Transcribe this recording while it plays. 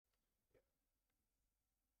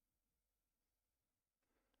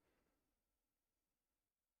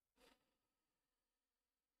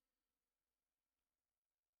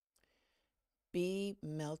Be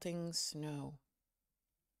melting snow,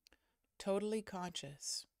 totally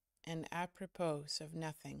conscious and apropos of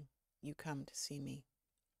nothing, you come to see me.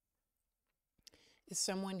 Is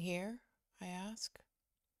someone here? I ask.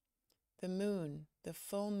 The moon, the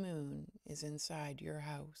full moon, is inside your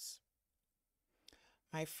house.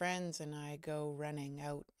 My friends and I go running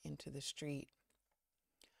out into the street.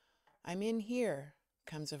 I'm in here,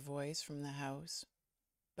 comes a voice from the house,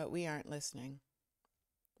 but we aren't listening.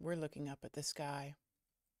 We're looking up at the sky.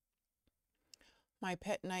 My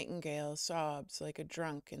pet nightingale sobs like a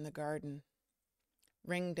drunk in the garden.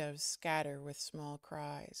 Ringdoves scatter with small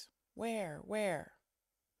cries. Where? Where?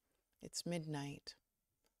 It's midnight.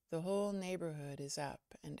 The whole neighborhood is up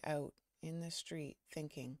and out in the street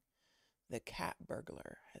thinking, the cat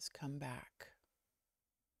burglar has come back.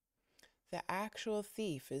 The actual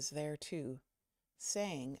thief is there too,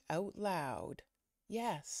 saying out loud,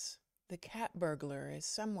 yes, the cat burglar is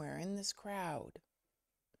somewhere in this crowd.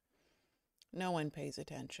 No one pays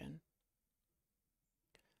attention.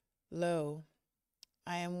 Lo,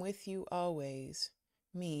 I am with you always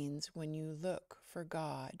means when you look for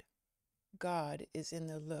God, God is in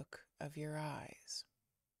the look of your eyes,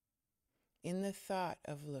 in the thought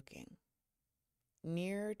of looking,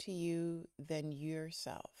 nearer to you than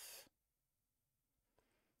yourself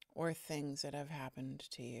or things that have happened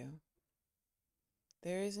to you.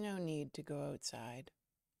 There is no need to go outside.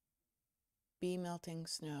 Be melting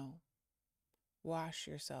snow. Wash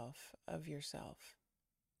yourself of yourself.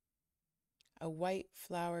 A white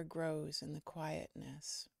flower grows in the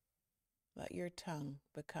quietness. Let your tongue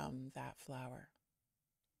become that flower.